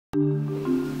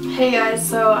Hey guys,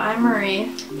 so I'm Marie.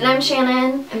 And I'm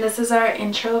Shannon. And this is our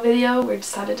intro video. We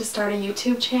decided to start a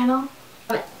YouTube channel.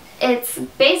 It's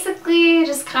basically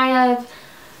just kind of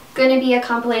going to be a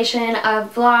compilation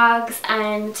of vlogs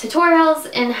and tutorials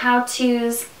and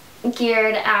how-tos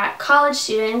geared at college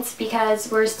students because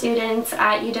we're students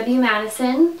at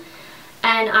UW-Madison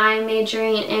and I'm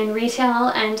majoring in retail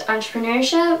and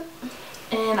entrepreneurship.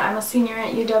 And I'm a senior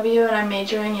at UW and I'm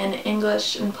majoring in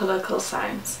English and political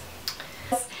science.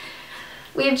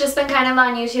 We've just been kind of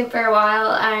on YouTube for a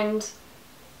while and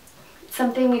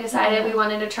something we decided we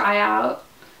wanted to try out.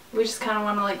 We just kind of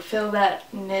want to like fill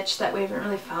that niche that we haven't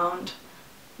really found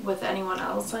with anyone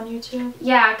else on YouTube.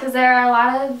 Yeah, because there are a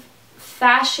lot of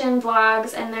fashion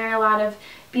vlogs and there are a lot of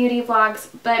beauty vlogs,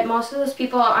 but most of those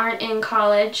people aren't in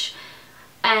college,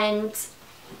 and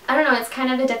I don't know, it's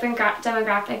kind of a different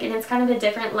demographic and it's kind of a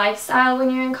different lifestyle when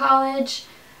you're in college.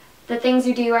 The things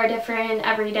you do are different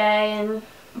every day, and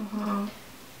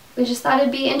we just thought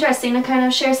it'd be interesting to kind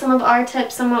of share some of our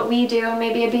tips on what we do, and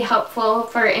maybe it'd be helpful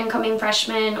for incoming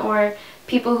freshmen or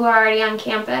people who are already on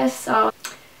campus. So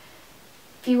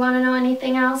if you want to know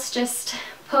anything else, just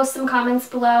post some comments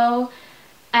below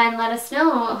and let us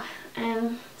know,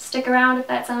 and stick around if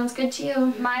that sounds good to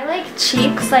you. My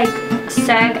cheeks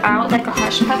sag out like a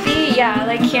hush puppy.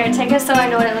 Yeah, here, take it so I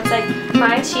know what it looks like.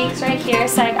 My cheeks right here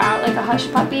sag out like a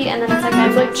hush puppy, and then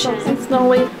it's like something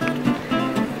snowy.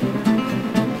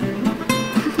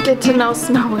 Get to know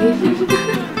Snowy. A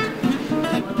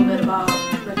little bit about